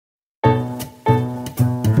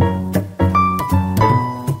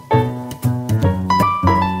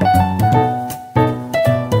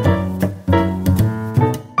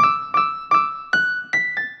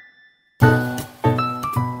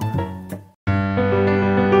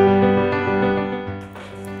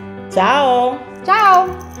Ciao!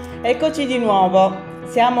 Ciao! Eccoci di nuovo.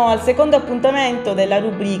 Siamo al secondo appuntamento della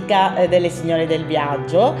rubrica delle Signore del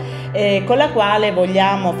Viaggio, con la quale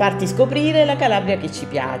vogliamo farti scoprire la Calabria che ci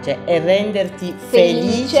piace e renderti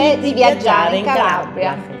felice di viaggiare in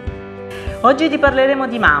Calabria. Oggi ti parleremo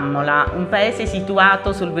di Mammola, un paese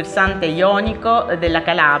situato sul versante ionico della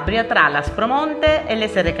Calabria tra l'Aspromonte e le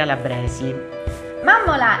Serre Calabresi.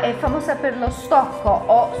 Mammola è famosa per lo stocco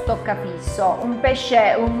o stoccafisso, un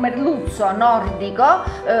pesce, un merluzzo nordico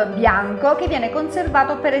bianco che viene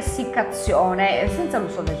conservato per essiccazione senza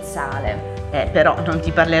l'uso del sale. Però non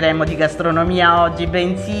ti parleremo di gastronomia oggi,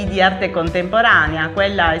 bensì di arte contemporanea,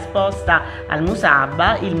 quella esposta al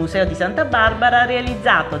Musaba, il Museo di Santa Barbara,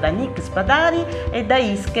 realizzato da NIK SPATARI e da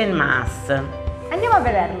HISKE MAAS. Andiamo a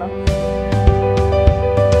vederlo!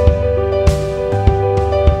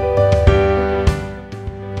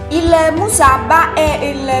 Il Musaba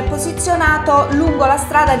è posizionato lungo la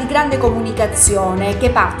strada di grande comunicazione che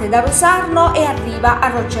parte da Rosarno e arriva a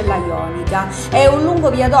Roccella Ionica. È un lungo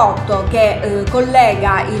viadotto che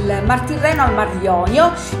collega il Mar Tirreno al Mar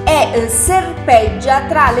Ionio e serpeggia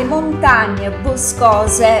tra le montagne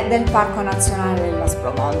boscose del Parco Nazionale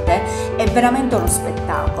dell'Aspromonte. È veramente uno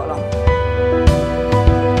spettacolo.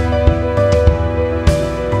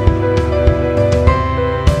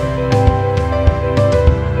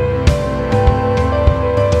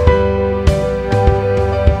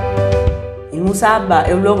 Musaba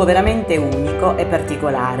è un luogo veramente unico e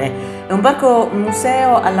particolare. È un parco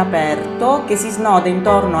museo all'aperto che si snoda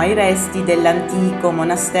intorno ai resti dell'antico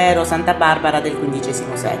monastero Santa Barbara del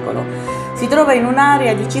XV secolo. Si trova in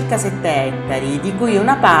un'area di circa 7 ettari, di cui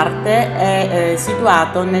una parte è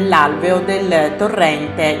situato nell'alveo del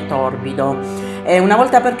torrente torbido. Una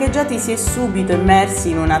volta parcheggiati si è subito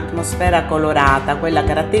immersi in un'atmosfera colorata, quella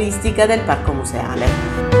caratteristica del parco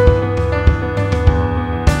museale.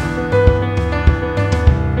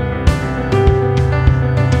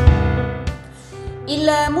 Il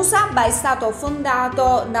Musaba è stato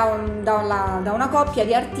fondato da una coppia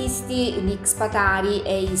di artisti, NIK SPATARI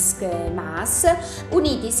e HISKE MAAS,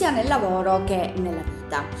 uniti sia nel lavoro che nella vita.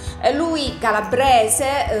 Lui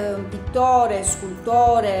calabrese, pittore,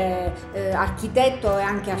 scultore, architetto e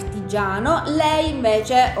anche artigiano, lei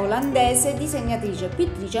invece olandese, disegnatrice,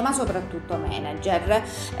 pittrice ma soprattutto manager.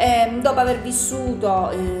 Dopo aver vissuto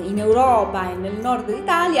in Europa e nel nord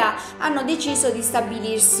d'Italia hanno deciso di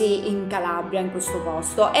stabilirsi in Calabria, in questo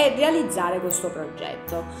posto, e realizzare questo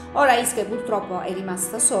progetto. Ora HISKE purtroppo è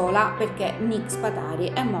rimasta sola perché NIK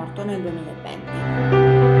SPATARI è morto nel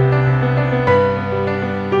 2020.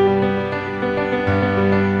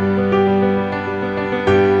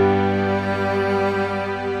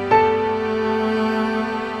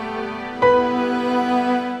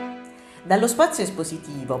 Dallo spazio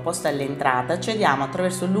espositivo posto all'entrata accediamo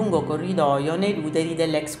attraverso un lungo corridoio nei ruderi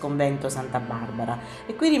dell'ex convento Santa Barbara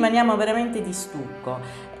e qui rimaniamo veramente di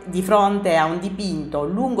stucco di fronte a un dipinto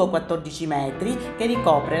lungo 14 metri che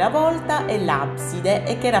ricopre la volta e l'abside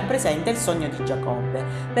e che rappresenta il sogno di Giacobbe.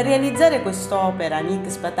 Per realizzare quest'opera NIK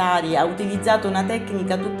SPATARI ha utilizzato una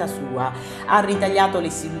tecnica tutta sua, ha ritagliato le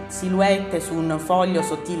silhouette su un foglio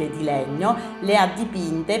sottile di legno, le ha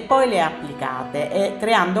dipinte e poi le ha applicate e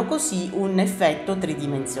creando così un effetto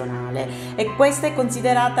tridimensionale, e questa è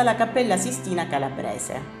considerata la Cappella Sistina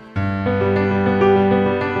calabrese.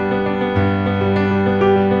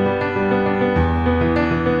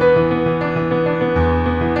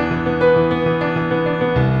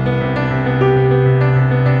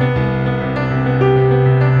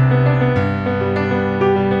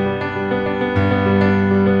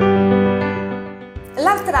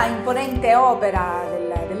 L'altra imponente opera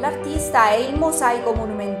dell'artista è il mosaico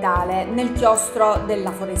monumentale nel chiostro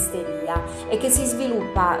della foresteria e che si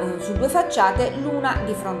sviluppa su 2 facciate, l'una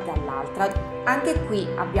di fronte all'altra. Anche qui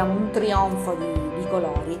abbiamo un trionfo di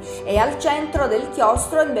colori e al centro del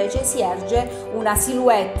chiostro invece si erge una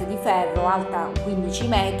silhouette di ferro alta 15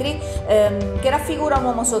 metri che raffigura un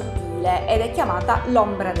uomo sottile ed è chiamata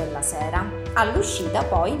l'ombra della sera. All'uscita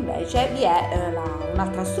poi invece vi è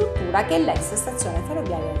un'altra struttura che è l'ex stazione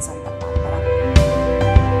ferroviaria di Santa Barbara.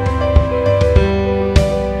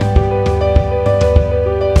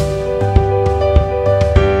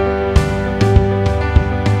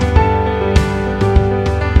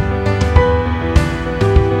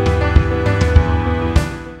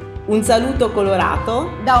 Un saluto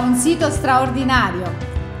colorato da un sito straordinario.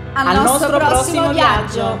 Al nostro prossimo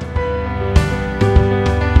viaggio!